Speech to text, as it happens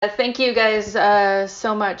Thank you guys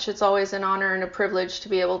so much. It's always an honor and a privilege to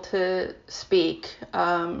be able to speak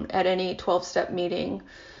at any 12-step meeting.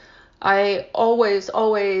 I always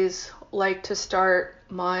like to start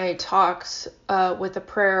my talks with a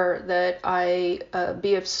prayer that I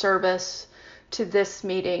be of service to this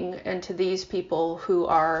meeting and to these people who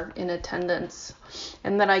are in attendance,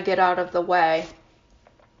 and that I get out of the way.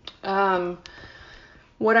 What I'm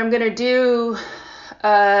going to do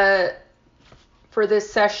for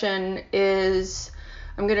this session is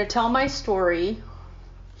I'm going to tell my story,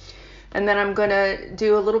 and then I'm going to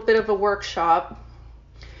do a little bit of a workshop,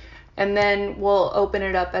 and then we'll open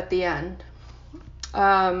it up at the end.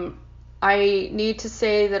 I need to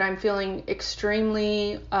say that I'm feeling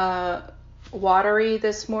extremely watery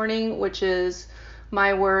this morning, which is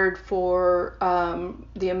my word for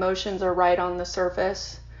the emotions are right on the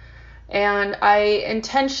surface. And I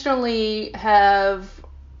intentionally have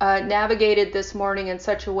navigated this morning in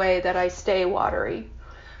such a way that I stay watery.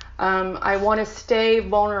 I want to stay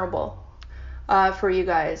vulnerable for you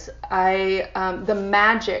guys. The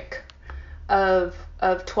magic of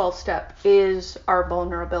 12-step is our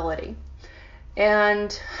vulnerability.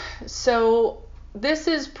 And so this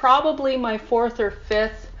is probably my fourth or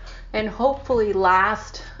fifth and hopefully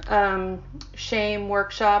last shame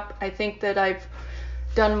workshop. I think that I've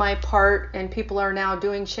done my part and people are now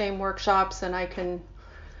doing shame workshops, and I can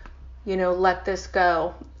let this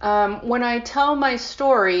go. When I tell my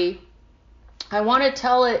story, I want to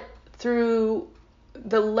tell it through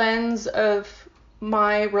the lens of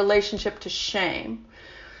my relationship to shame.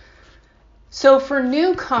 So for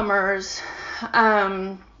newcomers,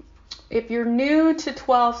 if you're new to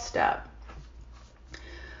 12-step,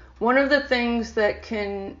 one of the things that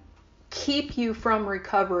can keep you from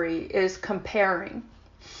recovery is comparing.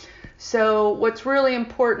 So what's really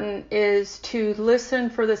important is to listen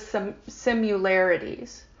for the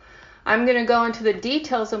similarities. I'm going to go into the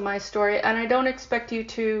details of my story, and I don't expect you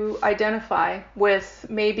to identify with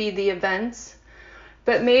maybe the events,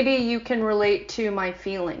 but maybe you can relate to my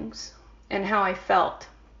feelings and how I felt.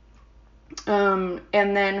 And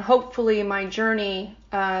then hopefully my journey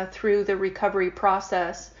through the recovery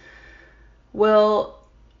process will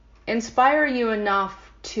inspire you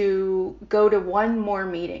enough to go to one more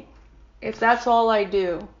meeting. If that's all I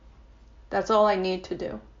do, that's all I need to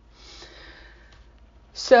do.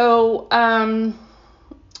 So I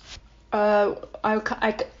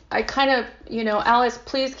kind of, Alice,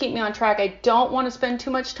 please keep me on track. I don't want to spend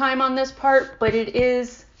too much time on this part, but it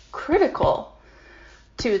is critical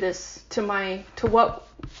to what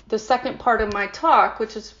the second part of my talk,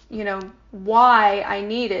 which is, why I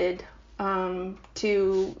needed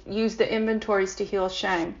to use the inventories to heal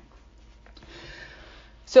shame.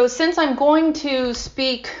 So since I'm going to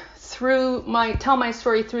tell my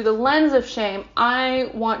story through the lens of shame, I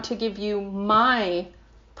want to give you my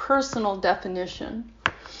personal definition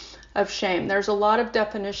of shame. There's a lot of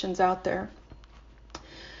definitions out there,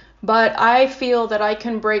 but I feel that I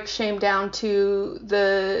can break shame down to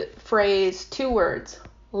the phrase, 2 words,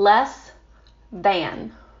 less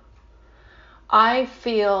than. I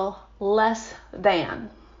feel less than.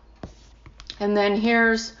 And then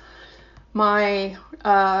here's my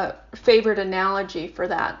favorite analogy for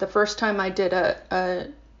that. The first time I did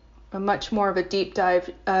a much more of a deep dive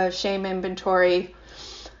shame inventory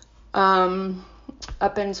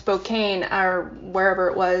up in Spokane or wherever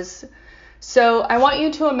it was. So I want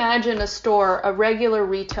you to imagine a store, a regular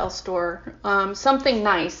retail store, something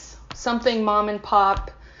nice, something mom and pop,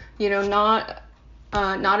 not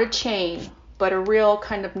a chain, but a real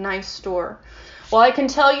kind of nice store. Well, I can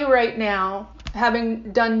tell you right now,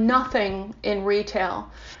 having done nothing in retail,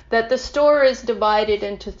 that the store is divided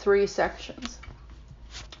into 3 sections.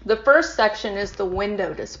 The first section is the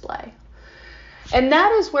window display. And that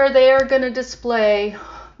is where they are going to display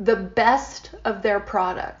the best of their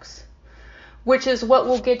products, which is what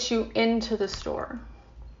will get you into the store.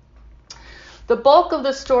 The bulk of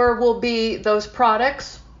the store will be those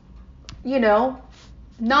products,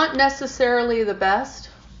 not necessarily the best,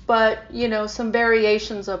 but, some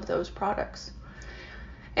variations of those products.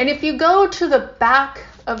 And if you go to the back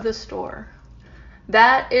of the store,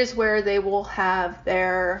 that is where they will have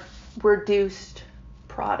their reduced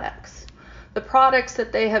products. The products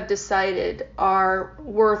that they have decided are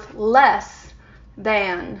worth less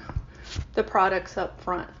than the products up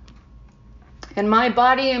front. And my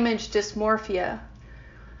body image dysmorphia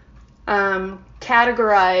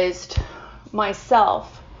categorized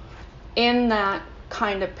myself in that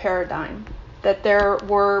kind of paradigm, that there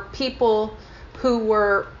were people who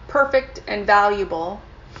were perfect and valuable.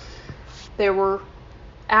 There were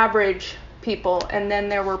average people, and then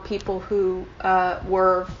there were people who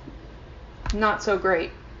were not so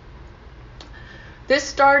great. This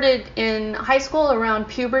started in high school around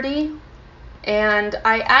puberty, and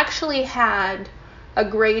I actually had a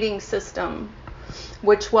grading system,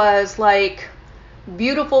 which was like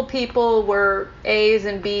beautiful people were A's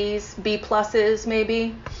and B's, B pluses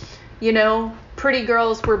maybe, pretty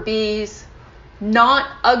girls were B's, not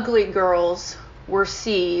ugly girls were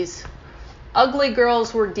C's, ugly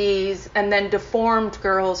girls were D's, and then deformed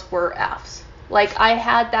girls were F's. Like, I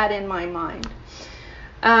had that in my mind.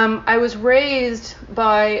 I was raised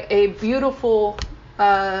by a beautiful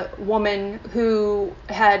woman who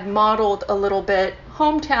had modeled a little bit,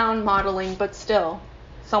 hometown modeling, but still,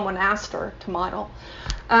 someone asked her to model.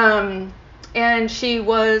 And she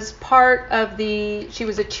was she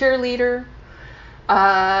was a cheerleader.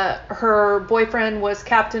 Her boyfriend was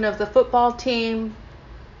captain of the football team.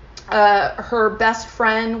 Her best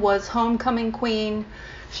friend was homecoming queen.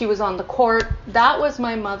 She was on the court. That was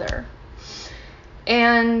my mother.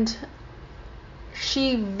 And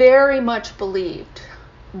she very much believed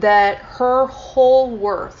that her whole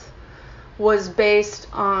worth was based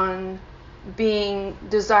on being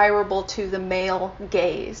desirable to the male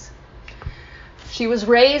gaze. She was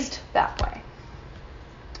raised that way.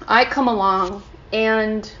 I come along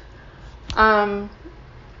and I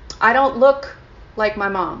don't look like my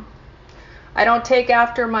mom. I don't take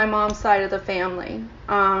after my mom's side of the family.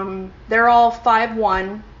 They're all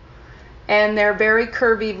 5'1", and they're very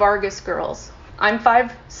curvy Vargas girls. I'm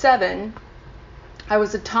 5'7". I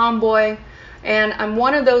was a tomboy, and I'm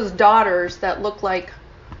one of those daughters that look like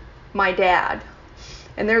my dad.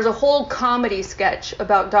 And there's a whole comedy sketch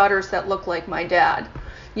about daughters that look like my dad.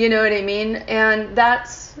 You know what I mean? And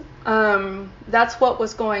that's what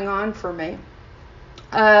was going on for me.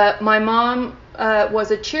 My mom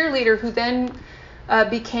was a cheerleader who then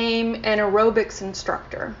became an aerobics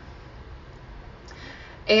instructor,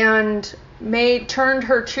 and turned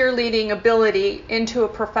her cheerleading ability into a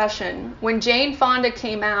profession. When Jane Fonda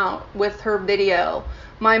came out with her video,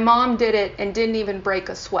 my mom did it and didn't even break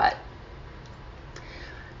a sweat.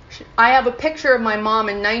 I have a picture of my mom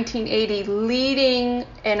in 1980 leading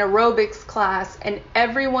an aerobics class, and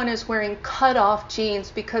everyone is wearing cut-off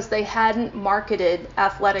jeans because they hadn't marketed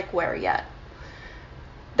athletic wear yet.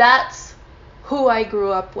 That's who I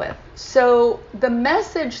grew up with. So the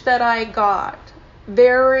message that I got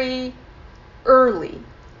very early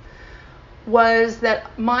was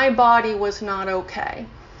that my body was not okay.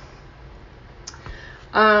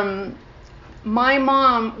 My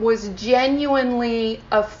mom was genuinely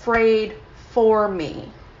afraid for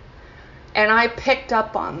me, and I picked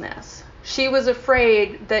up on this. She was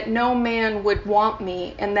afraid that no man would want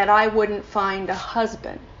me and that I wouldn't find a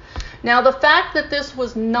husband. Now, the fact that this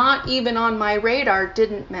was not even on my radar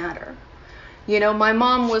didn't matter. My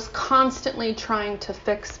mom was constantly trying to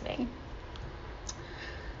fix me.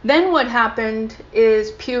 Then what happened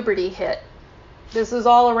is puberty hit. This is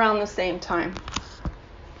all around the same time.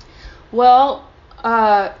 Well,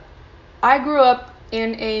 I grew up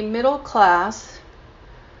in a middle class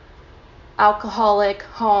alcoholic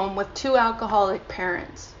home with 2 alcoholic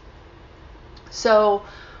parents. So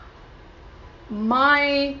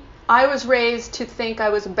I was raised to think I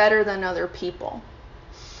was better than other people.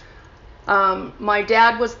 My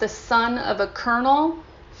dad was the son of a colonel,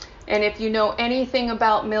 and if you know anything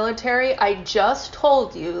about military, I just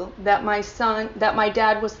told you that my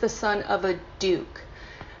dad was the son of a duke.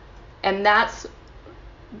 And that's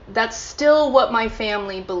still what my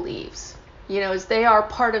family believes, is they are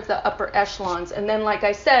part of the upper echelons. And then, like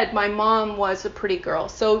I said, my mom was a pretty girl.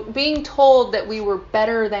 So being told that we were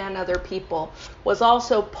better than other people was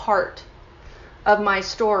also part of my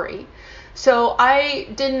story. So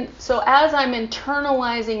as I'm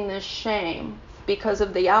internalizing this shame because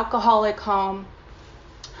of the alcoholic home,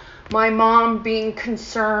 my mom being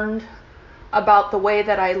concerned about the way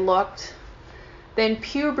that I looked, then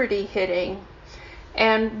puberty hitting,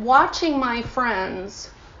 and watching my friends,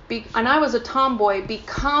 and I was a tomboy,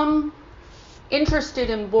 become interested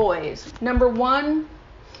in boys. Number one,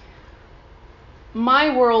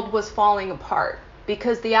 my world was falling apart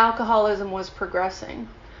because the alcoholism was progressing.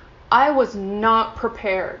 I was not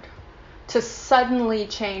prepared to suddenly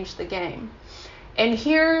change the game. And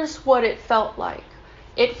here's what it felt like.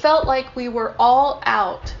 It felt like we were all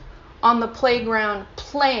out on the playground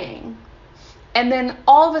playing, and then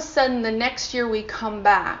all of a sudden the next year we come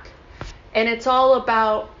back and it's all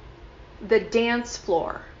about the dance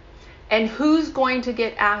floor and who's going to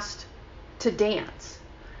get asked to dance.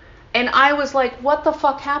 And I was like, what the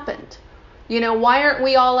fuck happened? Why aren't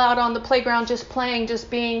we all out on the playground just playing,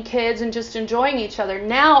 just being kids and just enjoying each other?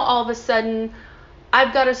 Now, all of a sudden,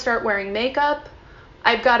 I've got to start wearing makeup.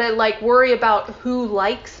 I've got to worry about who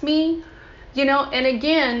likes me, and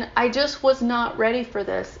again, I just was not ready for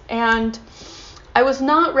this. And I was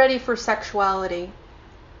not ready for sexuality.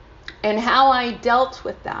 And how I dealt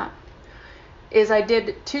with that is I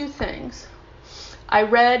did two things. I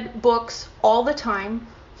read books all the time,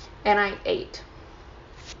 and I ate.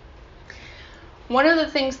 One of the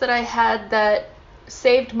things that I had that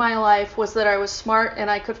saved my life was that I was smart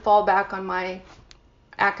and I could fall back on my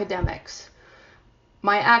academics.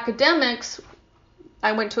 My academics,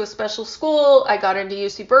 I went to a special school, I got into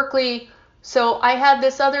UC Berkeley, so I had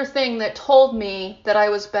this other thing that told me that I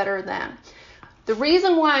was better than. The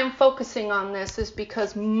reason why I'm focusing on this is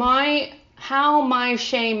because how my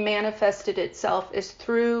shame manifested itself is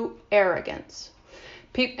through arrogance.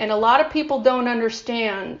 And a lot of people don't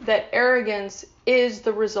understand that arrogance is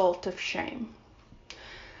the result of shame.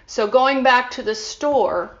 So going back to the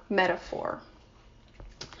store metaphor,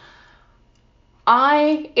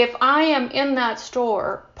 if I am in that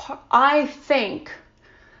store, I think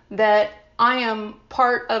that I am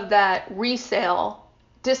part of that resale,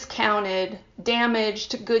 discounted,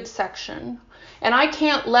 damaged goods section. And I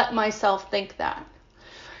can't let myself think that.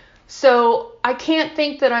 So I can't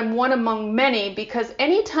think that I'm one among many, because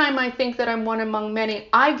anytime I think that I'm one among many,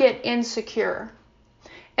 I get insecure.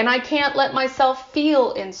 And I can't let myself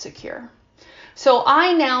feel insecure. So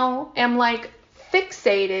I now am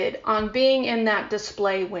fixated on being in that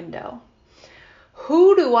display window.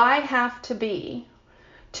 Who do I have to be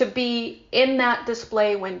in that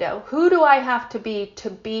display window? Who do I have to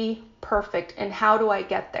be perfect? And how do I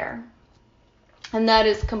get there? And that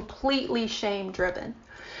is completely shame driven.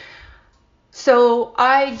 So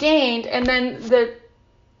I gained, and then the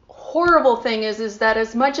horrible thing is that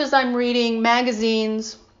as much as I'm reading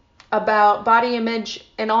magazines about body image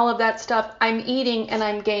and all of that stuff, I'm eating and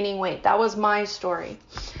I'm gaining weight. That was my story.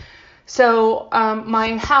 So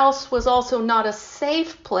my house was also not a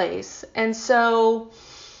safe place, and so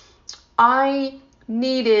I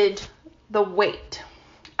needed the weight.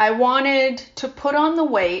 I wanted to put on the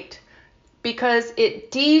weight because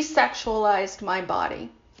it desexualized my body.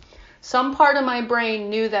 Some part of my brain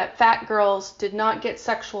knew that fat girls did not get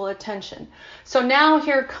sexual attention. So now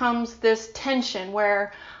here comes this tension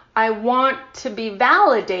where I want to be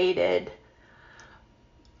validated,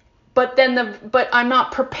 but I'm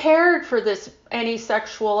not prepared for any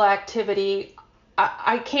sexual activity.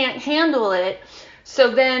 I can't handle it. So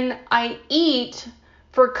then I eat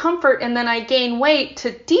for comfort, and then I gain weight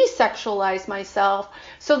to desexualize myself.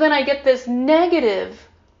 So then I get this negative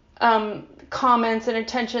comments and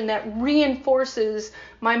attention that reinforces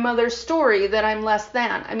my mother's story that I'm less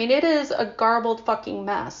than. I mean, it is a garbled fucking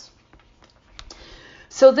mess.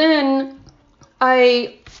 So then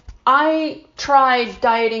I tried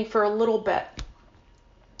dieting for a little bit.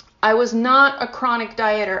 I was not a chronic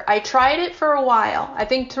dieter. I tried it for a while, I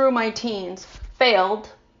think through my teens,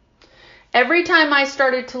 failed. Every time I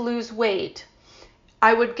started to lose weight,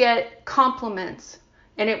 I would get compliments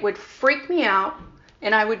and it would freak me out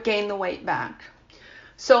and I would gain the weight back.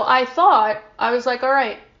 So I was like, all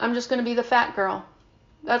right, I'm just going to be the fat girl.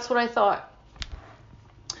 That's what I thought.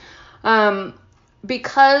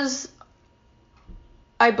 Because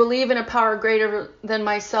I believe in a power greater than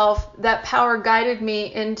myself, that power guided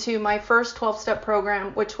me into my first 12-step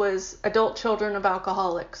program, which was adult children of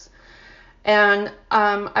alcoholics. And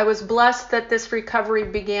I was blessed that this recovery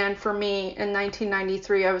began for me in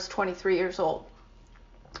 1993. I was 23 years old.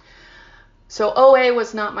 So OA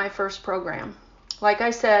was not my first program. Like I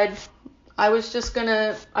said, I was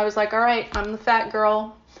like, all right, I'm the fat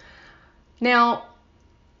girl. Now,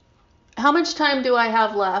 how much time do I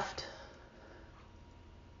have left?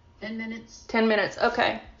 10 minutes. 10 minutes,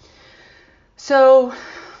 okay. So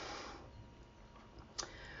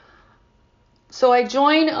I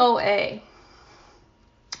joined OA.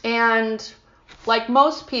 And like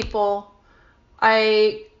most people,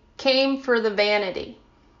 I came for the vanity.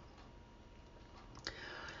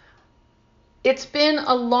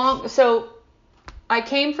 So I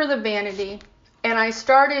came for the vanity and I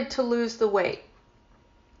started to lose the weight.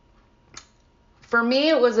 For me,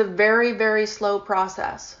 it was a very, very slow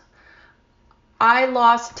process. I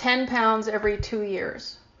lost 10 pounds every 2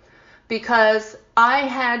 years because I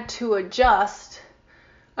had to adjust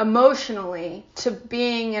emotionally to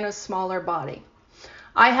being in a smaller body.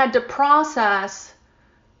 I had to process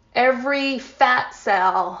every fat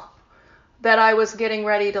cell that I was getting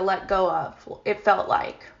ready to let go of, it felt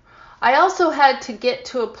like. I also had to get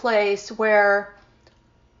to a place where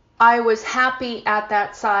I was happy at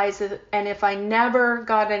that size, and if I never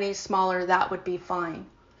got any smaller, that would be fine.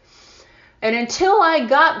 And until I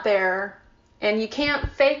got there, and you can't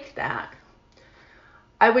fake that,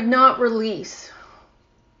 I would not release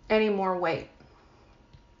any more weight.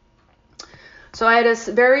 So I had a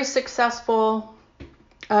very successful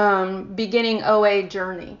beginning OA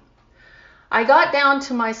journey. I got down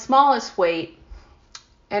to my smallest weight,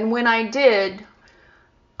 and when I did,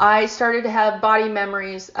 I started to have body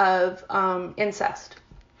memories of incest.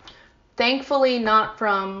 Thankfully, not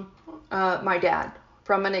from my dad,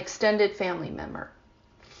 from an extended family member,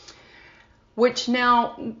 which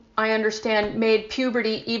now I understand made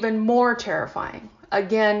puberty even more terrifying.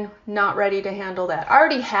 Again, not ready to handle that. I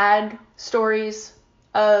already had stories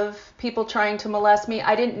of people trying to molest me.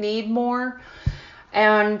 I didn't need more.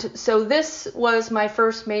 And so this was my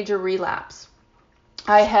first major relapse.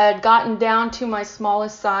 I had gotten down to my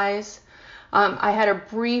smallest size. I had a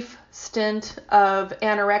brief stint of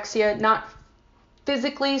anorexia, not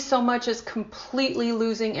physically so much as completely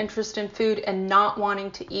losing interest in food and not wanting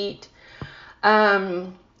to eat.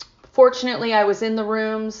 Fortunately, I was in the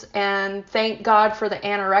rooms, and thank God for the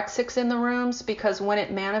anorexics in the rooms, because when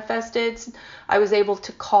it manifested, I was able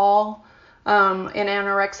to call an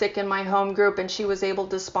anorexic in my home group, and she was able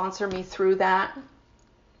to sponsor me through that.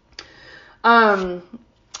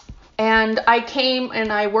 And I came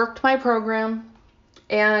and I worked my program,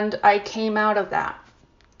 and I came out of that.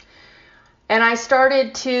 And I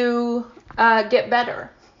started to get better.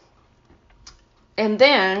 And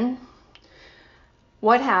then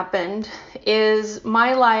what happened is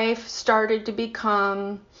my life started to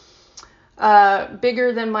become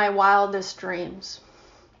bigger than my wildest dreams.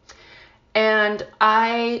 And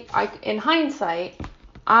I, in hindsight,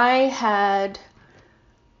 I had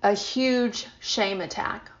a huge shame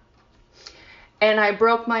attack. And I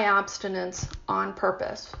broke my abstinence on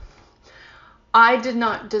purpose. I did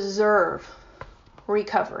not deserve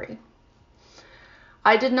recovery.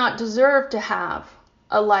 I did not deserve to have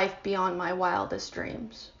a life beyond my wildest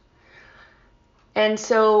dreams. And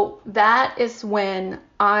so that is when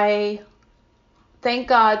I, thank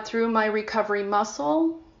God, through my recovery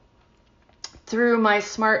muscle, through my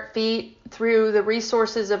smart feet, through the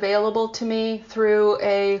resources available to me, through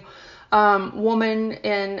a woman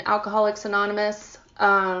in Alcoholics Anonymous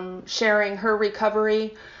sharing her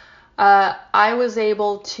recovery, I was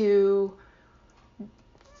able to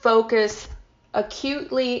focus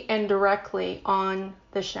acutely and directly on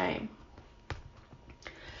the shame.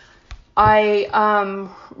 I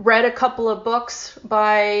read a couple of books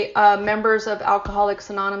by members of Alcoholics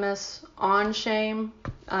Anonymous on shame.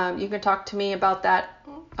 You can talk to me about that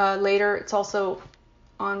later. It's also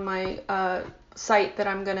on my site that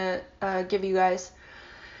I'm going to give you guys.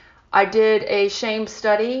 I did a shame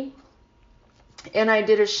study, and I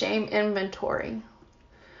did a shame inventory.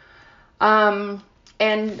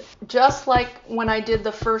 And just like when I did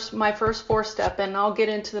my first 4-step, and I'll get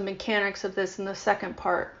into the mechanics of this in the second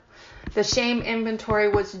part, the shame inventory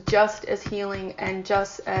was just as healing and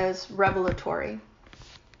just as revelatory.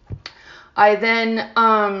 I then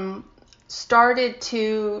started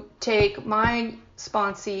to take my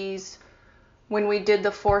sponsees. When we did the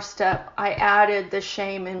 4-step, I added the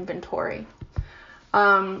shame inventory.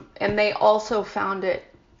 And they also found it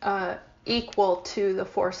equal to the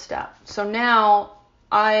 4-step. So now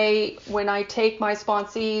when I take my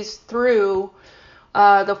sponsees through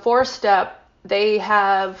the 4-step, they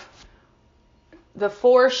have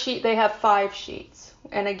they have 5 sheets.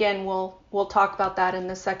 And again, we'll talk about that in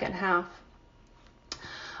the second half.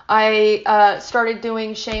 I started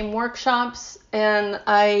doing shame workshops, and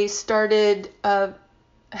I started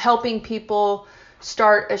helping people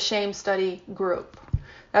start a shame study group.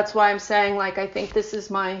 That's why I'm saying, I think this is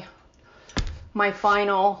my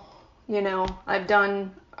final, I've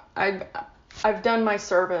done my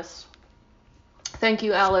service. Thank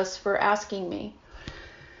you, Alice, for asking me.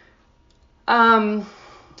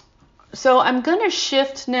 So I'm going to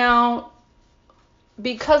shift now.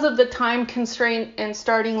 Because of the time constraint and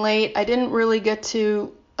starting late, I didn't really get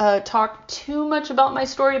to talk too much about my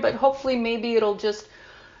story, but hopefully maybe it'll just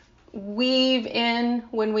weave in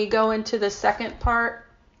when we go into the second part.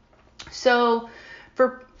 So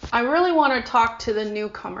I really want to talk to the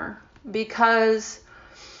newcomer, because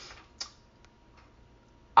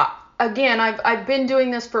again, I've been doing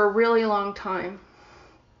this for a really long time.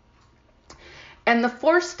 And the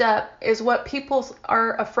 4-step is what people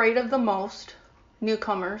are afraid of the most,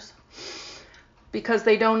 newcomers, because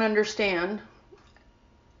they don't understand.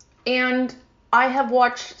 And I have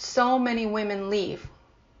watched so many women leave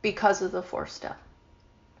because of the 4-step.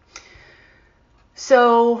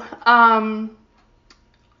 So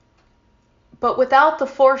But without the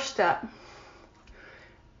fourth step,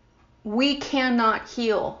 we cannot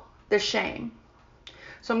heal the shame.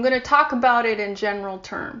 So I'm going to talk about it in general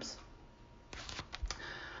terms.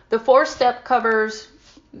 The fourth step covers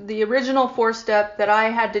the original fourth step that I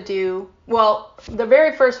had to do. Well, the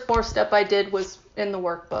very first fourth step I did was in the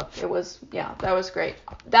workbook. It was, that was great.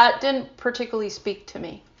 That didn't particularly speak to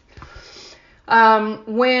me.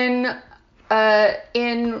 When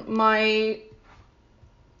in my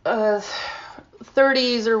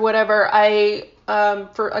 30s or whatever, I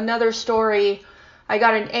for another story, I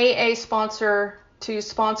got an AA sponsor to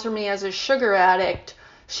sponsor me as a sugar addict.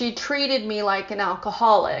 She treated me like an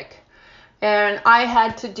alcoholic, and I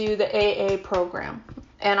had to do the AA program,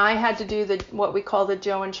 and I had to do what we call the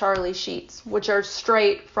Joe and Charlie sheets, which are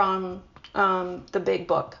straight from the big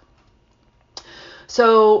book.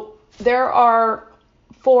 So there are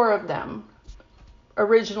 4 of them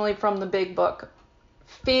originally from the big book: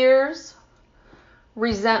 fears,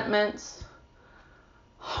 resentments,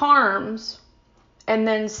 harms, and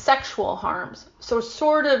then sexual harms. So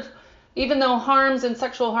sort of, even though harms and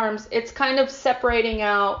sexual harms, it's kind of separating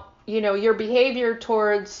out, your behavior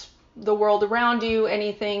towards the world around you,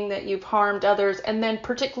 anything that you've harmed others, and then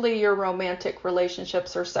particularly your romantic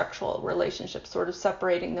relationships or sexual relationships, sort of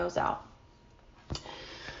separating those out.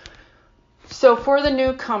 So for the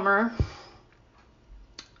newcomer,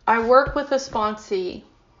 I work with a sponsee.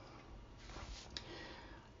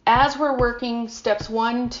 As we're working steps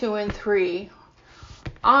 1, 2, and 3,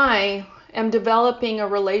 I am developing a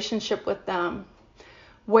relationship with them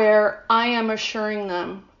where I am assuring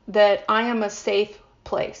them that I am a safe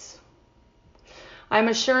place. I'm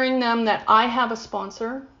assuring them that I have a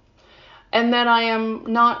sponsor and that I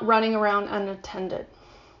am not running around unattended.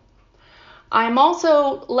 I'm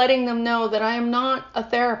also letting them know that I am not a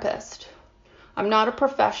therapist. I'm not a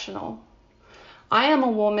professional. I am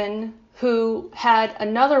a woman who had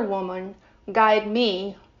another woman guide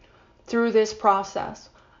me through this process.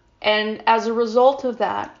 And as a result of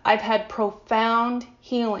that, I've had profound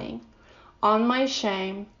healing on my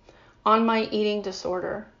shame, on my eating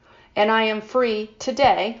disorder. And I am free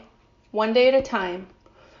today, one day at a time,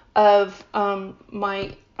 of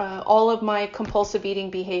all of my compulsive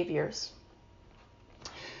eating behaviors.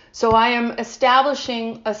 So I am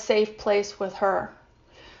establishing a safe place with her.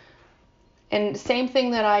 And the same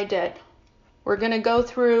thing that I did. We're going to go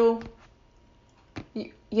through,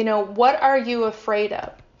 what are you afraid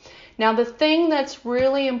of? Now, the thing that's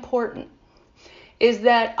really important is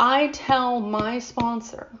that I tell my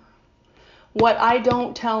sponsor what I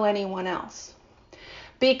don't tell anyone else,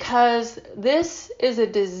 because this is a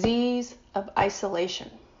disease of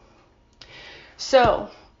isolation. So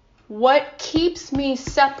what keeps me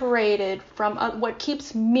separate from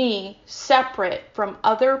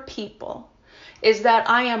other people is that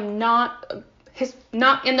I am not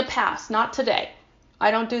in the past, not today. I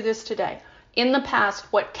don't do this today. In the past,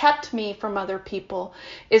 what kept me from other people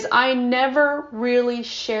is I never really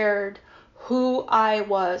shared who I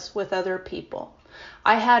was with other people.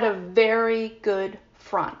 I had a very good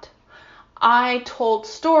front. I told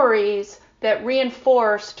stories that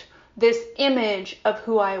reinforced this image of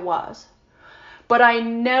who I was. But I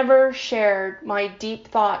never shared my deep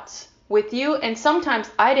thoughts with you, and sometimes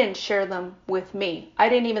I didn't share them with me. I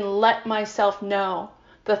didn't even let myself know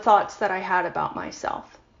the thoughts that I had about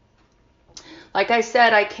myself. Like I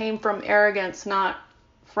said, I came from arrogance, not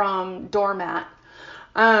from doormat.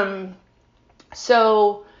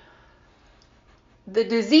 So the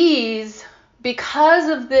disease, because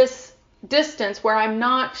of this distance where I'm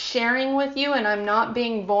not sharing with you and I'm not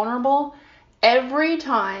being vulnerable, every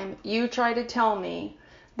time you try to tell me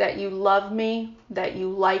that you love me, that you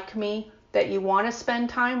like me, that you want to spend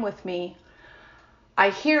time with me,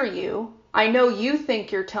 I hear you. I know you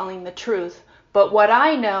think you're telling the truth, but what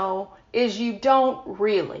I know is you don't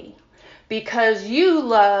really, because you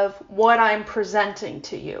love what I'm presenting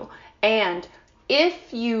to you. And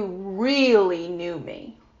if you really knew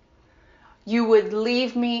me, you would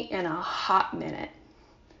leave me in a hot minute.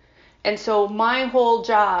 And so my whole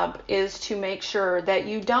job is to make sure that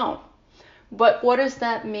you don't. But what does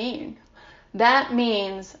that mean? That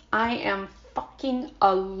means I am fucking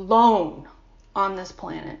alone on this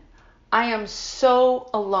planet. I am so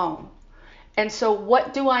alone. And so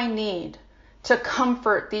what do I need to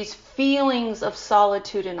comfort these feelings of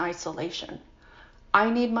solitude and isolation? I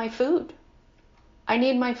need my food. I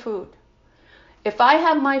need my food. If I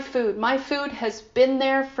have my food has been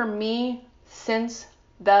there for me since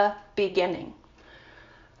the beginning.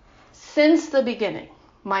 Since the beginning,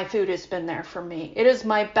 my food has been there for me. It is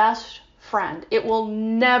my best friend. It will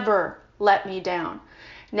never let me down.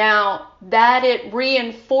 Now, that it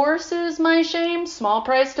reinforces my shame, small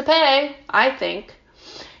price to pay, I think.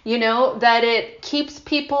 That it keeps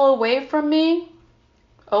people away from me,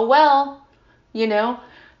 oh well.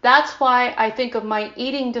 That's why I think of my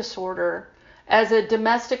eating disorder as a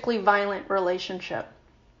domestically violent relationship.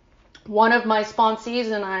 One of my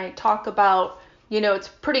sponsees and I talk about, it's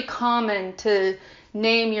pretty common to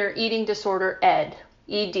name your eating disorder Ed,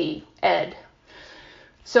 E-D, Ed.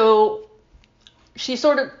 So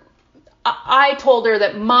I told her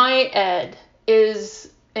that my Ed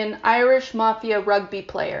is an Irish mafia rugby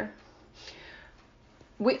player.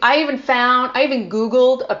 I even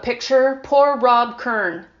Googled a picture. Poor Rob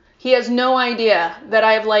Kern. He has no idea that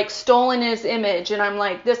I've stolen his image, and I'm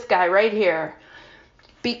like, this guy right here.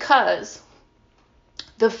 Because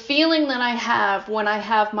the feeling that I have when I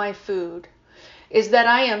have my food is that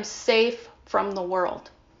I am safe from the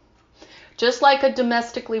world. Just like a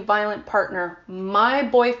domestically violent partner, my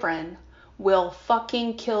boyfriend will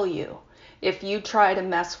fucking kill you if you try to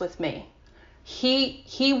mess with me.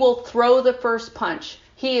 He will throw the first punch.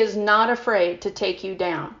 He is not afraid to take you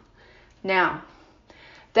down. Now,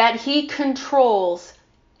 that he controls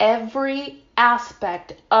every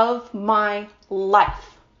aspect of my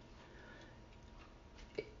life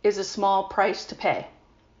is a small price to pay.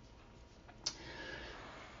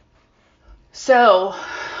 So,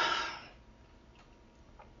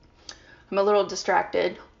 I'm a little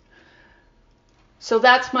distracted. So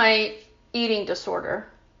that's my eating disorder.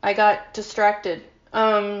 I got distracted.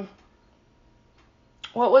 What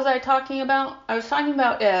was I talking about? I was talking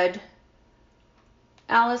about Ed.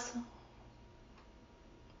 Alice?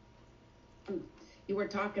 You were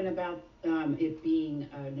talking about it being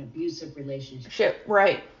an abusive relationship.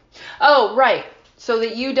 Right. Oh, right. So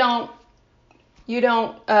that you don't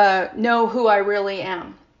know who I really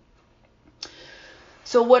am.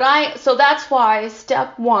 So that's why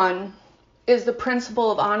step 1 is the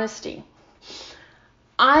principle of honesty.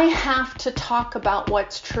 I have to talk about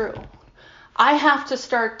what's true. I have to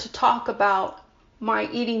start to talk about my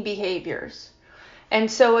eating behaviors.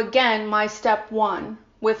 And so again, my step 1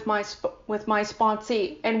 with my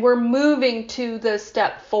sponsee, and we're moving to the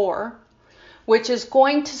step 4, which is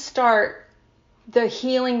going to start the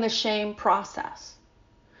healing the shame process.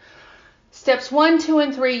 Steps 1, 2,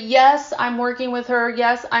 and 3, yes, I'm working with her.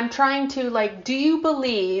 Yes, I'm trying to do you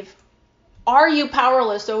believe, are you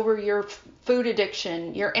powerless over your food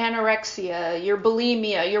addiction, your anorexia, your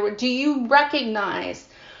bulimia? Do you recognize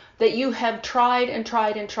that you have tried and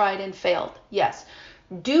tried and tried and failed? Yes.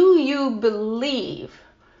 Do you believe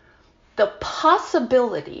the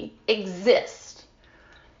possibility exists?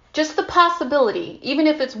 Just the possibility, even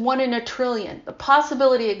if it's 1 in a trillion, the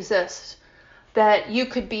possibility exists that you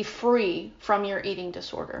could be free from your eating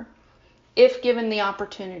disorder if given the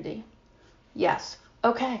opportunity. Yes.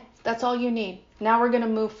 Okay, that's all you need. Now we're going to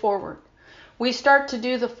move forward. We start to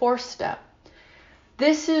do the 4th step.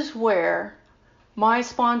 This is where my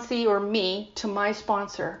sponsee, or me to my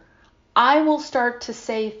sponsor, I will start to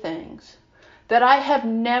say things that I have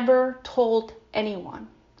never told anyone.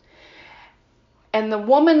 And the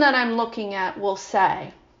woman that I'm looking at will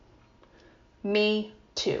say, me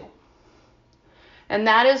too. And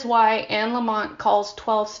that is why Anne Lamott calls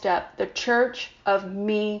 12-step the church of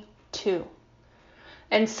me too.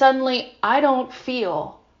 And suddenly I don't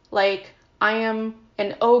feel like I am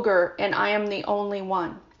an ogre and I am the only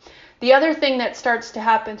one. The other thing that starts to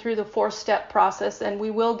happen through the 4-step process, and we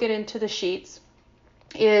will get into the sheets,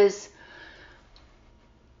 is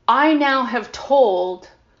I now have told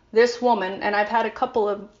this woman, and I've had a couple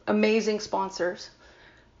of amazing sponsors,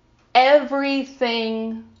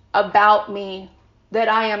 everything about me that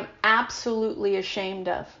I am absolutely ashamed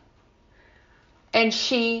of. And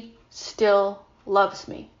she still loves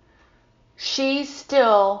me. She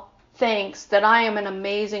still thinks that I am an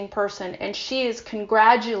amazing person, and she is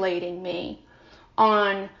congratulating me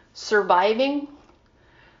on surviving,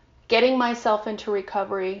 getting myself into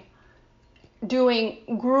recovery, doing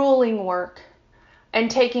grueling work, and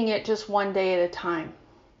taking it just one day at a time.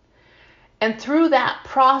 And through that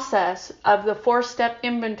process of the 4-step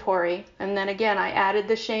inventory, and then again I added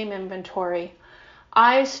the shame inventory,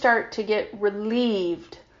 I start to get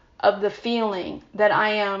relieved of the feeling that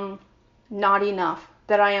I am not enough,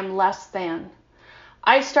 that I am less than.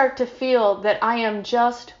 I start to feel that I am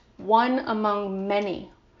just one among many,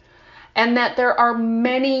 and that there are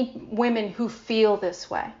many women who feel this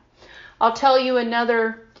way. I'll tell you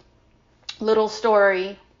another little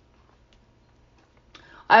story.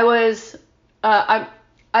 I love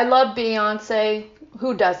Beyonce.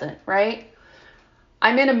 Who doesn't, right?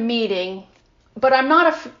 I'm in a meeting, but I'm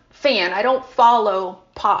not a fan. I don't follow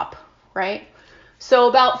pop, right? So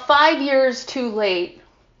about 5 years too late,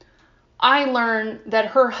 I learned that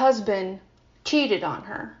her husband cheated on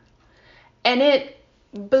her. And it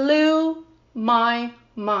blew my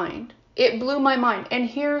mind. It blew my mind. And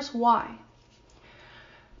here's why.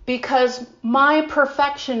 Because my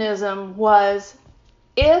perfectionism was,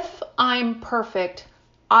 if I'm perfect,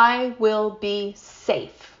 I will be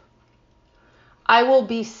safe. I will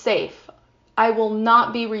be safe. I will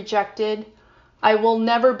not be rejected. I will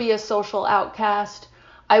never be a social outcast.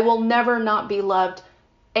 I will never not be loved.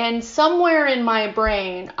 And somewhere in my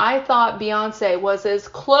brain, I thought Beyonce was as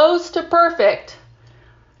close to perfect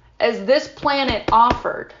as this planet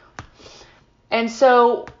offered. And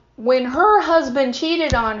so when her husband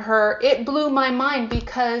cheated on her, it blew my mind,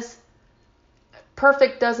 because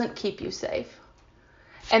perfect doesn't keep you safe.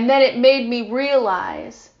 And then it made me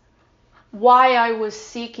realize why I was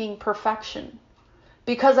seeking perfection,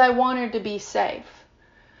 because I wanted to be safe.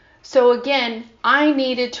 So again, I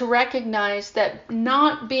needed to recognize that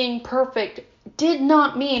not being perfect did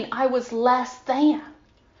not mean I was less than.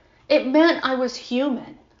 It meant I was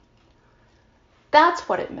human. That's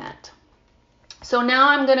what it meant. So now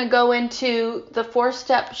I'm going to go into the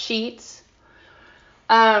 4-step sheets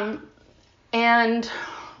and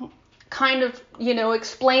kind of,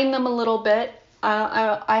 explain them a little bit.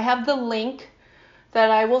 I have the link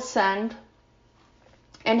that I will send,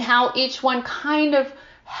 and how each one kind of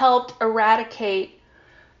helped eradicate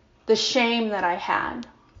the shame that I had.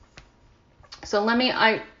 So let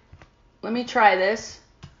me try this.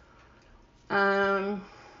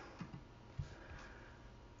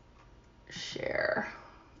 Share.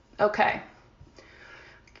 Okay.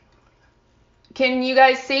 Can you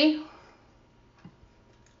guys see?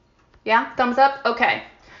 Yeah, thumbs up? Okay.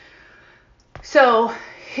 So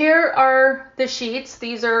here are the sheets.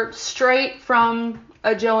 These are straight from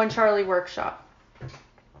a Joe and Charlie workshop.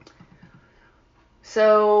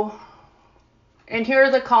 So, and here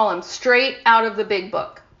are the columns, straight out of the big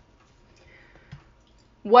book.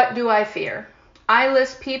 What do I fear? I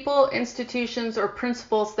list people, institutions, or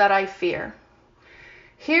principles that I fear.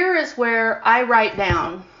 Here is where I write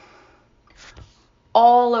down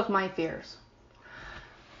all of my fears.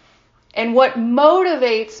 And what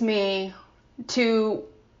motivates me to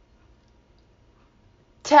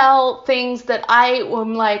tell things that I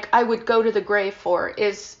am like, I would go to the grave for,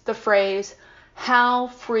 is the phrase, how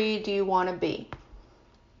free do you want to be?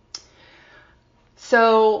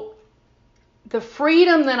 So the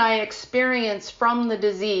freedom that I experience from the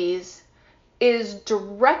disease is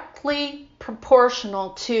directly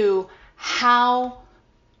proportional to how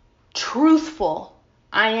truthful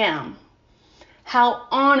I am, how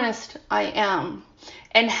honest I am,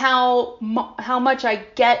 and how much I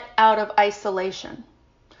get out of isolation.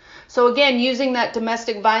 So again, using that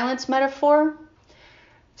domestic violence metaphor,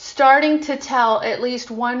 starting to tell at least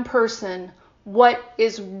one person what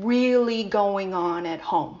is really going on at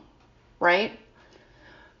home, right?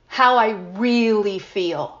 How I really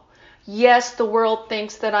feel. Yes, the world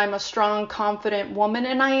thinks that I'm a strong, confident woman,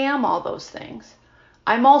 and I am all those things.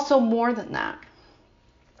 I'm also more than that.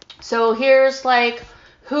 So here's like,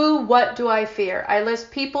 what do I fear? I list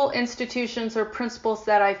people, institutions, or principles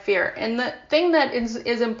that I fear. And the thing that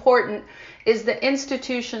is important is the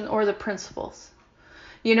institution or the principles.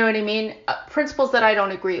 You know what I mean? Principles that I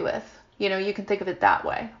don't agree with. You can think of it that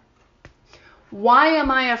way. Why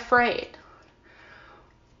am I afraid?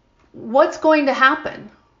 What's going to happen?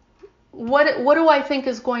 What do I think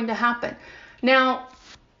is going to happen? Now,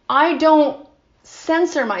 I don't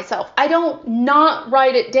censor myself. I don't not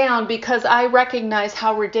write it down because I recognize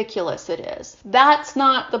how ridiculous it is. That's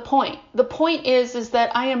not the point. The point is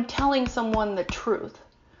that I am telling someone the truth.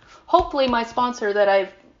 Hopefully my sponsor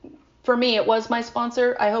for me, it was my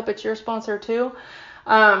sponsor. I hope it's your sponsor too.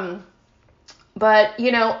 But,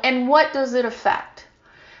 and what does it affect?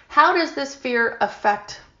 How does this fear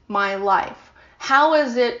affect my life? How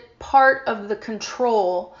is it part of the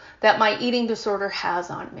control that my eating disorder has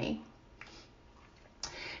on me?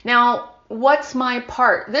 Now, what's my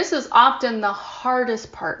part? This is often the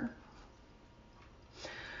hardest part.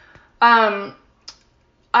 I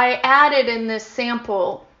added in this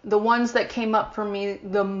sample the ones that came up for me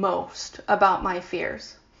the most about my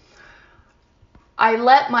fears. I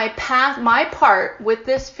let my part with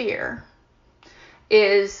this fear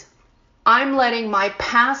is I'm letting my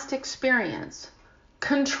past experience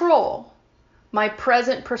control my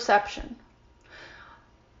present perception.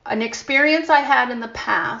 An experience I had in the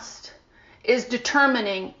past is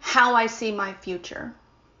determining how I see my future.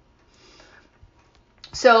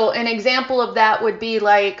 So an example of that would be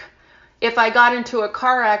like if I got into a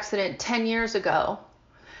car accident 10 years ago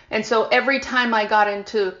And so every time I got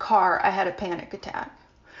into a car, I had a panic attack.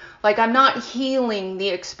 Like, I'm not healing the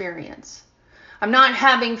experience. I'm not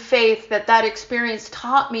having faith that that experience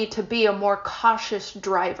taught me to be a more cautious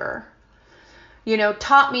driver.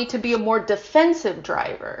 Taught me to be a more defensive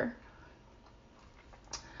driver.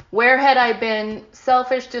 Where had I been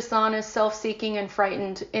selfish, dishonest, self-seeking, and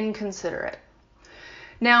frightened, inconsiderate?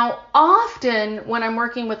 Now, often when I'm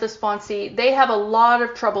working with a sponsee, they have a lot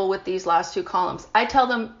of trouble with these last two columns. I tell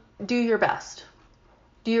them, do your best.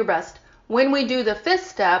 Do your best. When we do the fifth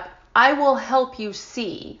step, I will help you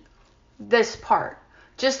see this part,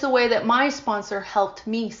 just the way that my sponsor helped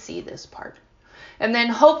me see this part. And then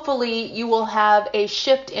hopefully you will have a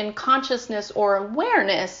shift in consciousness or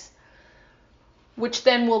awareness, which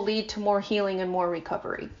then will lead to more healing and more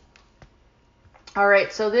recovery. All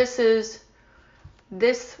right, so this is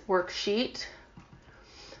this worksheet.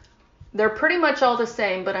 They're pretty much all the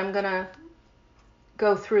same, but I'm going to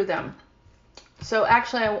go through them. So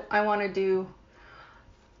actually, I want to do,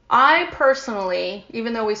 I personally,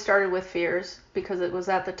 even though we started with fears because it was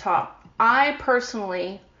at the top, I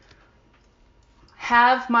personally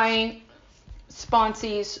have my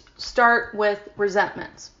sponsees start with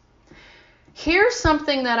resentments. Here's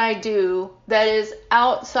something that I do that is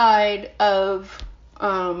outside of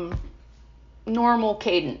normal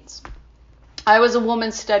cadence. I was a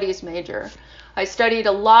women's studies major. I studied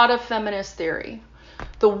a lot of feminist theory.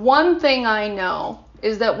 The one thing I know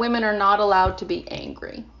is that women are not allowed to be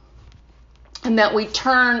angry, and that we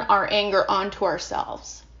turn our anger onto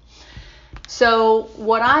ourselves. So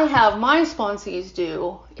what I have my sponsees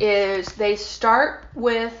do is they start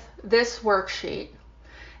with this worksheet,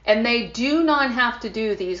 and they do not have to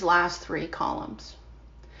do these last three columns.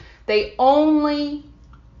 They only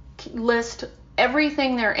list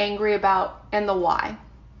everything they're angry about and the why.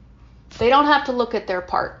 They don't have to look at their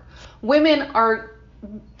part. Women are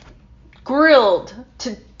grilled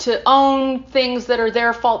to own things that are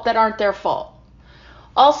their fault that aren't their fault.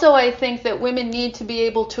 Also, I think that women need to be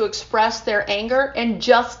able to express their anger and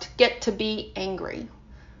just get to be angry.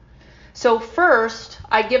 So first,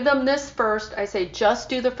 I give them this first. I say, just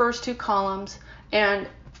do the first two columns. And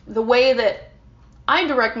the way that I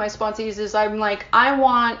direct my sponsees is I'm like, I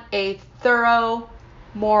want a thorough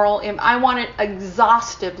moral, I want an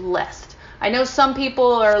exhaustive list. I know some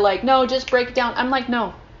people are like, no, just break it down. I'm like,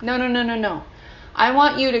 no. I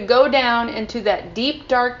want you to go down into that deep,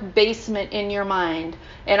 dark basement in your mind,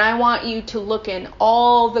 and I want you to look in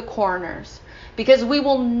all the corners, because we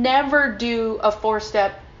will never do a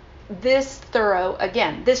 4-step this thorough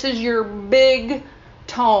again. This is your big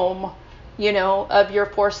tome, of your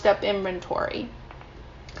 4-step inventory.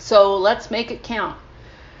 So let's make it count.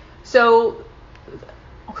 So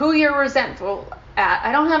who you're resentful at.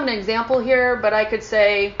 I don't have an example here, but I could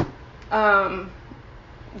say,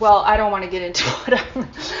 well, I don't want to get into whatever.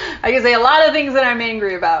 I can say a lot of things that I'm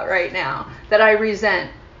angry about right now, that I resent.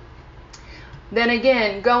 Then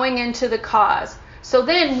again, going into the cause. So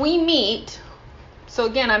then we meet. So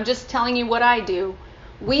again, I'm just telling you what I do.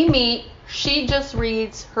 We meet. She just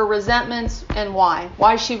reads her resentments and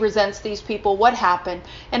why she resents these people, what happened.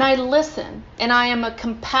 And I listen. And I am a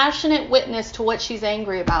compassionate witness to what she's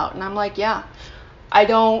angry about. And I'm like, yeah,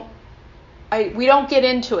 we don't get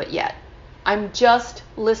into it yet. I'm just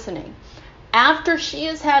listening. After she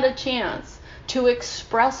has had a chance to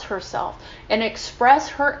express herself and express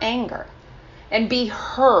her anger and be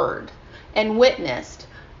heard and witnessed,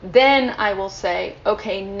 then I will say,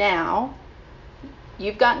 okay, now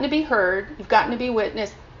you've gotten to be heard, you've gotten to be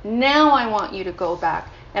witnessed. Now I want you to go back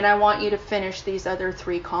and I want you to finish these other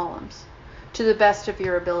 3 columns to the best of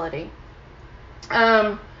your ability.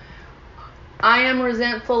 I am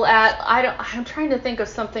resentful at, I'm trying to think of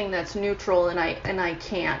something that's neutral and I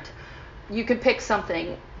can't. You could pick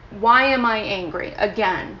something. Why am I angry?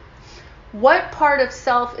 Again, what part of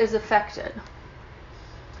self is affected?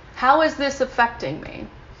 How is this affecting me?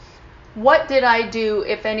 What did I do,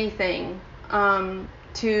 if anything,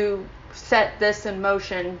 to set this in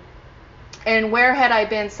motion? And where had I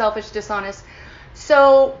been selfish, dishonest?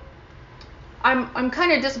 So I'm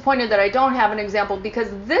kind of disappointed that I don't have an example, because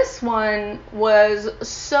this one was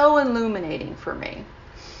so illuminating for me.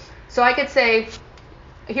 So I could say,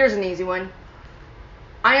 here's an easy one.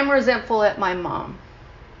 I am resentful at my mom.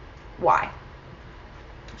 Why?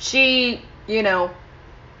 She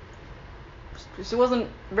wasn't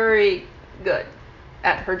very good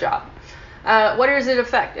at her job. What does it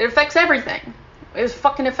affect? It affects everything. It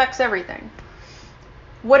fucking affects everything.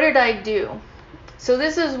 What did I do? So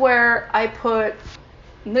this is where I put,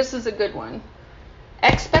 this is a good one,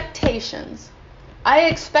 expectations. I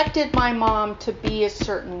expected my mom to be a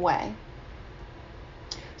certain way.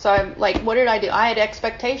 So I'm like, what did I do? I had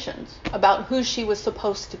expectations about who she was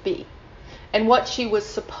supposed to be and what she was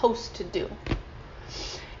supposed to do.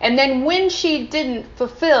 And then when she didn't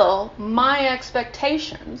fulfill my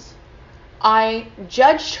expectations, I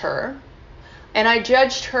judged her, and I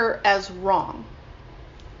judged her as wrong.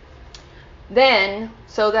 Then,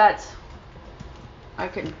 so that's, I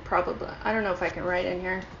don't know if I can write in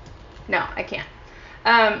here. No, I can't.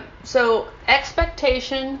 So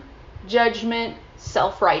expectation, judgment,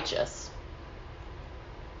 self-righteous.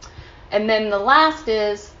 And then the last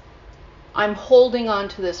is, I'm holding on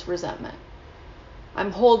to this resentment.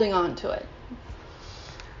 I'm holding on to it.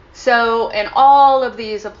 So, and all of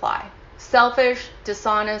these apply. Selfish,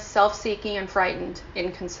 dishonest, self-seeking, and frightened,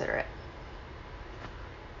 inconsiderate.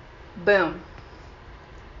 Boom.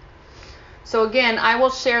 So again, I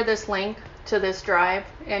will share this link to this drive,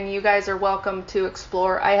 and you guys are welcome to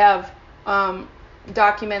explore. I have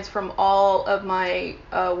documents from all of my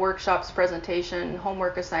workshops, presentation,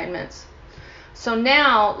 homework assignments. So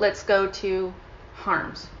now let's go to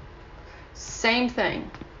harms. Same thing.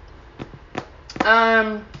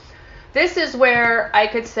 This is where I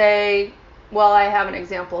could say, well, I have an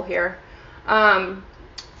example here.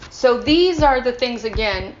 So these are the things,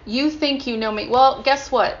 again, you think you know me. Well,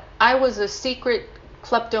 guess what? I was a secret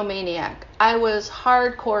kleptomaniac. I was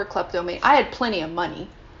hardcore kleptomaniac. I had plenty of money.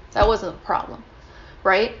 That wasn't a problem,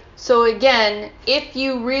 right? So again, if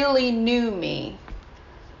you really knew me,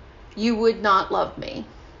 you would not love me.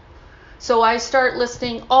 So I start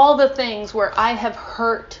listing all the things where I have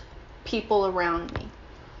hurt people around me.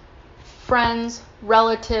 Friends,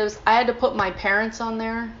 relatives. I had to put my parents on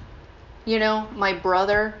there. My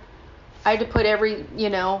brother. I had to put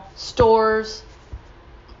stores,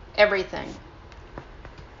 everything.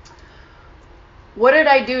 What did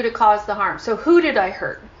I do to cause the harm? So who did I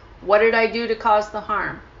hurt? What did I do to cause the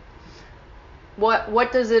harm?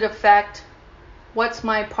 What does it affect? What's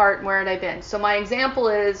my part and where had I been? So my example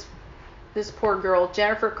is this poor girl,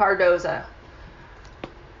 Jennifer Cardoza.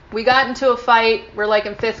 We got into a fight. We're like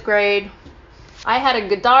in 5th grade. I had a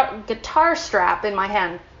guitar strap in my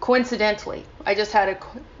hand, coincidentally. I just had a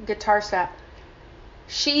guitar strap.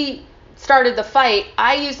 She started the fight.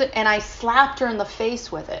 I used it and I slapped her in the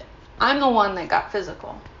face with it. I'm the one that got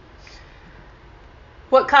physical.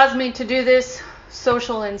 What caused me to do this?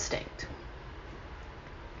 Social instinct.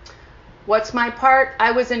 What's my part?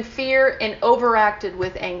 I was in fear and overacted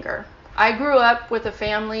with anger. I grew up with a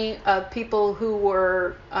family of people who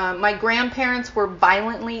were, my grandparents were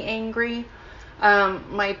violently angry.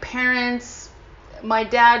 My parents, my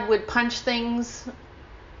dad would punch things,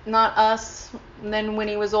 not us. And then when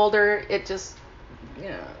he was older, it just,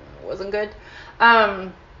 wasn't good.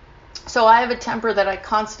 So I have a temper that I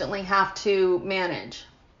constantly have to manage.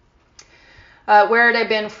 Where had I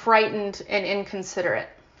been? Frightened and inconsiderate.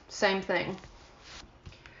 Same thing.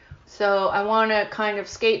 So I want to kind of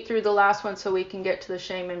skate through the last one so we can get to the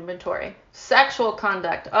shame inventory. Sexual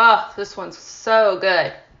conduct. Oh, this one's so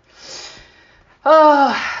good.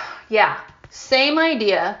 Oh, yeah. Same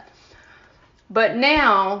idea. But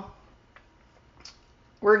now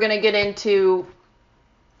we're going to get into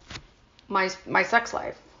my sex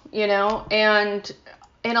life, and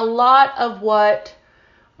a lot of what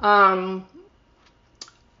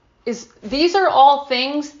these are all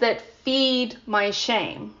things that feed my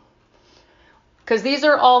shame. Because these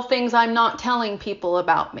are all things I'm not telling people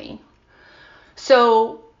about me.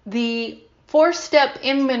 So the 4-step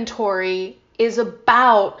inventory is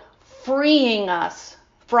about freeing us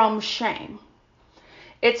from shame.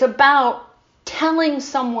 It's about telling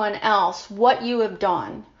someone else what you have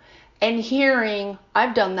done and hearing,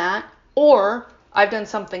 I've done that, or I've done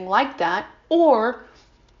something like that, or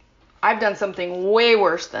I've done something way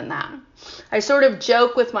worse than that. I sort of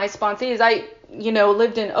joke with my sponsees. I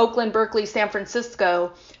lived in Oakland, Berkeley, San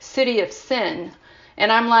Francisco, city of sin. And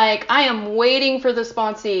I'm like, I am waiting for the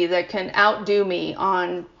sponsee that can outdo me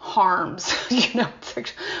on harms.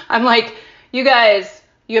 I'm like, you guys,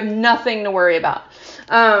 you have nothing to worry about.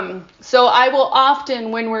 So I will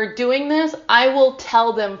often, when we're doing this, I will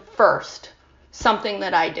tell them first something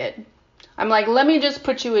that I did. I'm like, let me just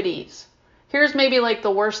put you at ease. Here's maybe like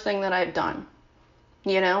the worst thing that I've done.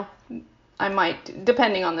 I might,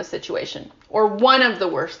 depending on the situation, or one of the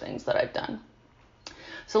worst things that I've done.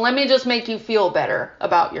 So let me just make you feel better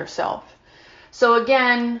about yourself. So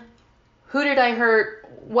again, who did I hurt?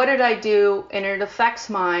 What did I do? And it affects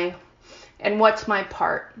and what's my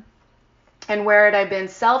part? And where had I been?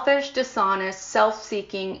 Selfish, dishonest,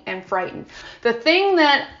 self-seeking, and frightened. The thing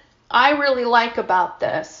that I really like about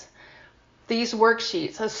these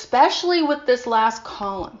worksheets, especially with this last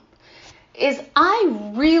column, is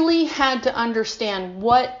I really had to understand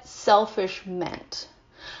what selfish meant.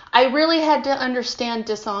 I really had to understand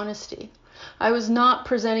dishonesty. I was not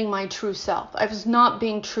presenting my true self. I was not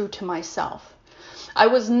being true to myself. I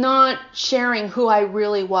was not sharing who I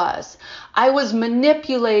really was. I was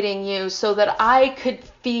manipulating you so that I could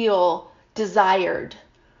feel desired.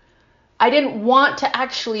 I didn't want to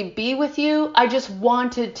actually be with you. I just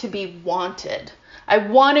wanted to be wanted. I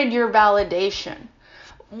wanted your validation.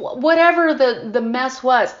 Whatever the mess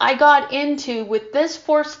was, I got into with this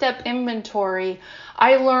 4-step inventory.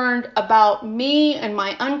 I learned about me and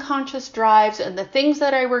my unconscious drives and the things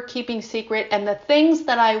that I were keeping secret and the things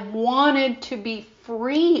that I wanted to be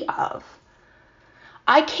free of.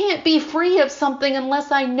 I can't be free of something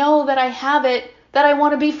unless I know that I have it, that I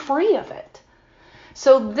want to be free of it.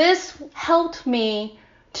 So this helped me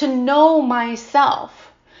to know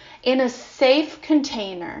myself in a safe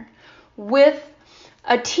container with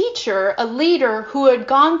a teacher, a leader who had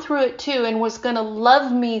gone through it too and was going to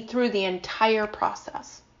love me through the entire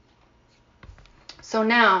process. So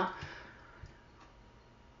now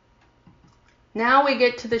we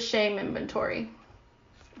get to the shame inventory.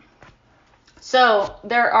 So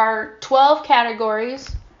there are 12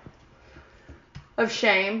 categories of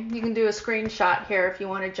shame. You can do a screenshot here if you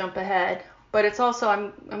want to jump ahead, but it's also,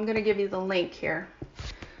 I'm going to give you the link here.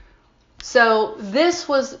 So this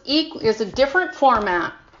is a different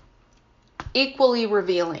format, equally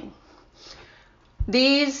revealing.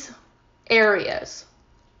 These areas,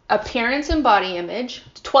 appearance and body image,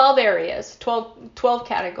 12 areas, 12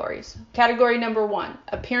 categories. Category number 1,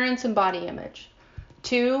 appearance and body image.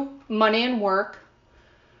 2, money and work.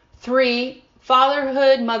 3,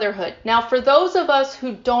 fatherhood, motherhood. Now, for those of us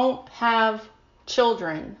who don't have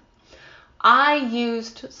children, I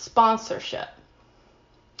used sponsorship.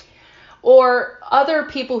 Or other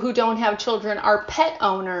people who don't have children are pet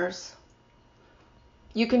owners.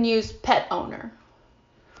 You can use pet owner.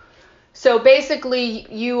 So basically,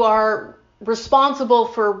 you are responsible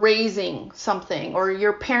for raising something or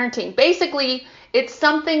you're parenting. Basically, it's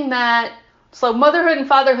something that, so motherhood and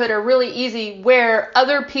fatherhood are really easy where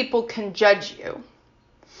other people can judge you,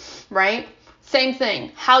 right? Same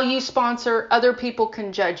thing. How you sponsor, other people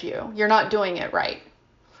can judge you. You're not doing it right.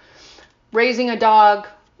 Raising a dog,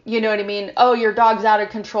 you know what I mean? Oh, your dog's out of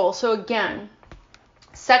control. So again,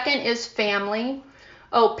 second is family.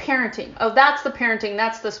 Oh, parenting. Oh, that's the parenting.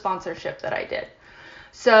 That's the sponsorship that I did.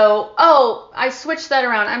 So, I switched that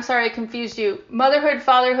around. I'm sorry, I confused you. Motherhood,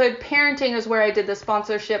 fatherhood, parenting is where I did the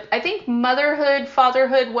sponsorship. I think motherhood,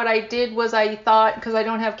 fatherhood, what I did was I thought, because I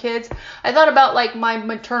don't have kids, I thought about like my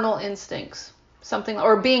maternal instincts, something,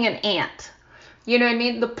 or being an aunt. You know what I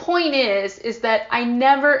mean? The point is that I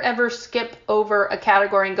never ever skip over a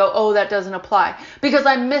category and go, oh, that doesn't apply, because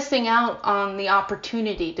I'm missing out on the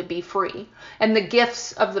opportunity to be free and the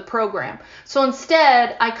gifts of the program. So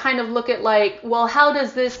instead, I kind of look at like, well, how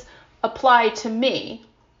does this apply to me?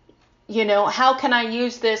 You know, how can I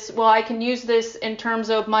use this? Well, I can use this in terms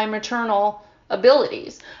of my maternal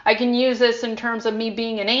abilities. I can use this in terms of me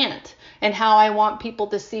being an aunt and how I want people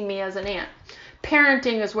to see me as an aunt.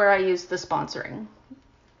 Parenting is where I use the sponsoring.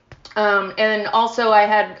 And also I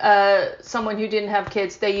had someone who didn't have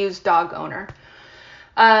kids, they used dog owner.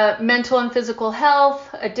 Mental and physical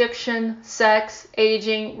health, addiction, sex,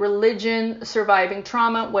 aging, religion, surviving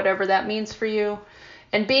trauma, whatever that means for you,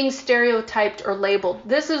 and being stereotyped or labeled.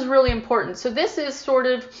 This is really important. So this is sort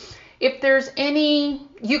of, if there's any,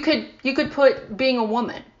 you could put being a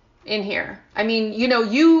woman in here. I mean, you know,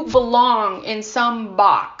 you belong in some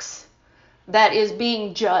box that is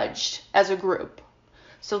being judged as a group.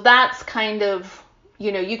 So that's kind of,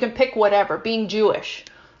 you know, you can pick whatever, being Jewish,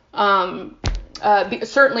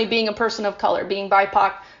 certainly being a person of color, being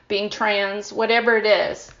BIPOC, being trans, whatever it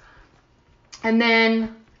is. And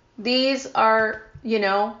then these are, you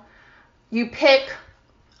know, you pick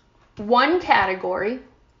one category.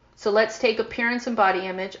 So let's take appearance and body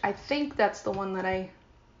image. I think that's the one that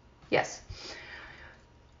yes.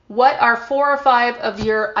 What are 4 or 5 of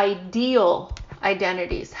your ideal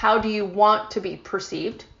identities? How do you want to be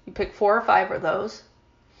perceived? You pick 4 or 5 of those.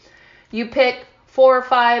 You pick 4 or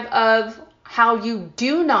 5 of how you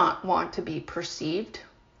do not want to be perceived.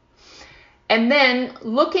 And then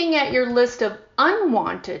looking at your list of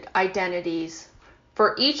unwanted identities,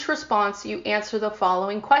 for each response, you answer the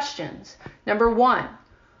following questions. Number 1,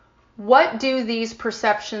 what do these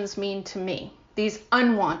perceptions mean to me? These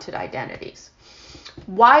unwanted identities.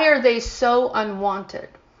 Why are they so unwanted?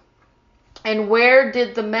 And where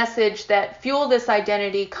did the message that fuel this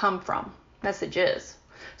identity come from? Messages.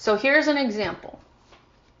 So here's an example.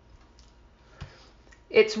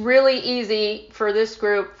 It's really easy for this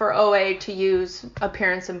group, for OA, to use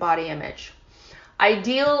appearance and body image.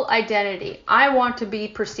 Ideal identity. I want to be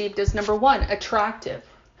perceived as, number one, attractive.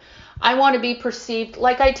 I want to be perceived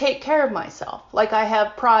like I take care of myself, like I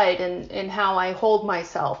have pride in how I hold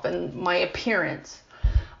myself and my appearance.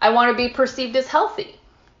 I want to be perceived as healthy.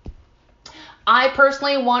 I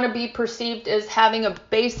personally want to be perceived as having a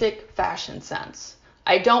basic fashion sense.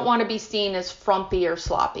 I don't want to be seen as frumpy or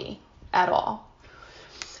sloppy at all.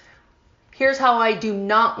 Here's how I do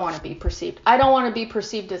not want to be perceived. I don't want to be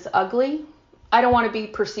perceived as ugly. I don't want to be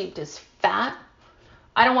perceived as fat.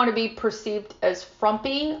 I don't want to be perceived as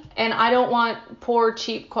frumpy, and I don't want poor,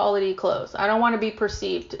 cheap quality clothes. I don't want to be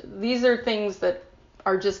perceived. These are things that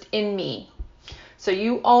are just in me. So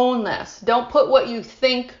you own this. Don't put what you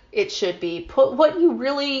think it should be. Put what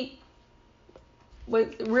really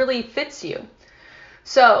fits you.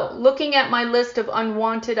 So looking at my list of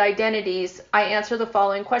unwanted identities, I answer the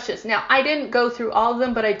following questions. Now, I didn't go through all of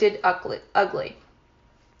them, but I did ugly.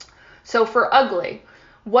 So for ugly,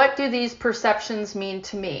 what do these perceptions mean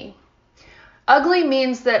to me? Ugly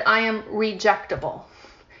means that I am rejectable.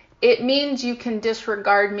 It means you can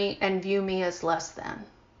disregard me and view me as less than.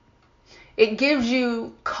 It gives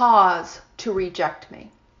you cause to reject me,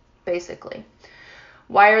 basically.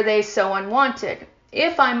 Why are they so unwanted?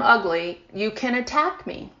 If I'm ugly, you can attack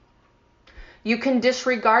me. You can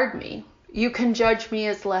disregard me. You can judge me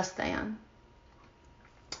as less than.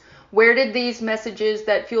 Where did these messages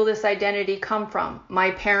that fuel this identity come from?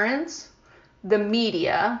 My parents, the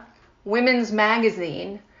media, women's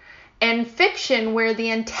magazine, and fiction where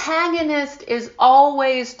the antagonist is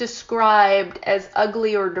always described as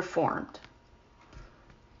ugly or deformed.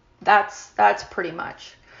 That's pretty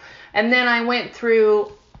much. And then I went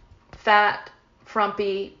through fat,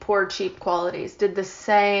 frumpy, poor, cheap qualities, did the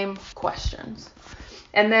same questions.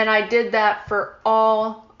 And then I did that for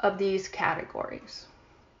all of these categories.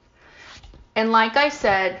 And like I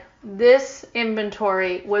said, this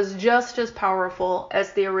inventory was just as powerful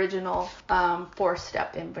as the original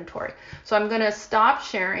 4-step inventory. So I'm going to stop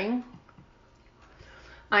sharing.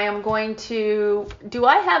 I am going to, do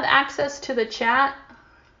I have access to the chat?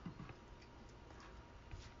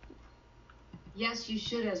 Yes, you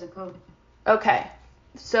should as a coach. Okay.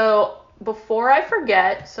 So before I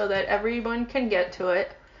forget, so that everyone can get to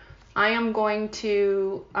it, I am going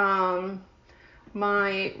to,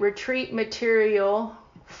 my retreat material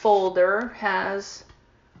folder has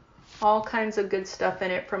all kinds of good stuff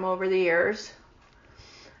in it from over the years.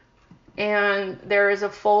 And there is a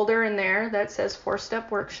folder in there that says 4-step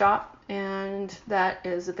workshop, and that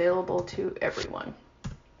is available to everyone.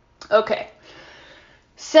 Okay.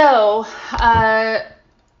 So,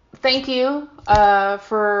 thank you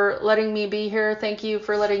for letting me be here. Thank you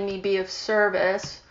for letting me be of service.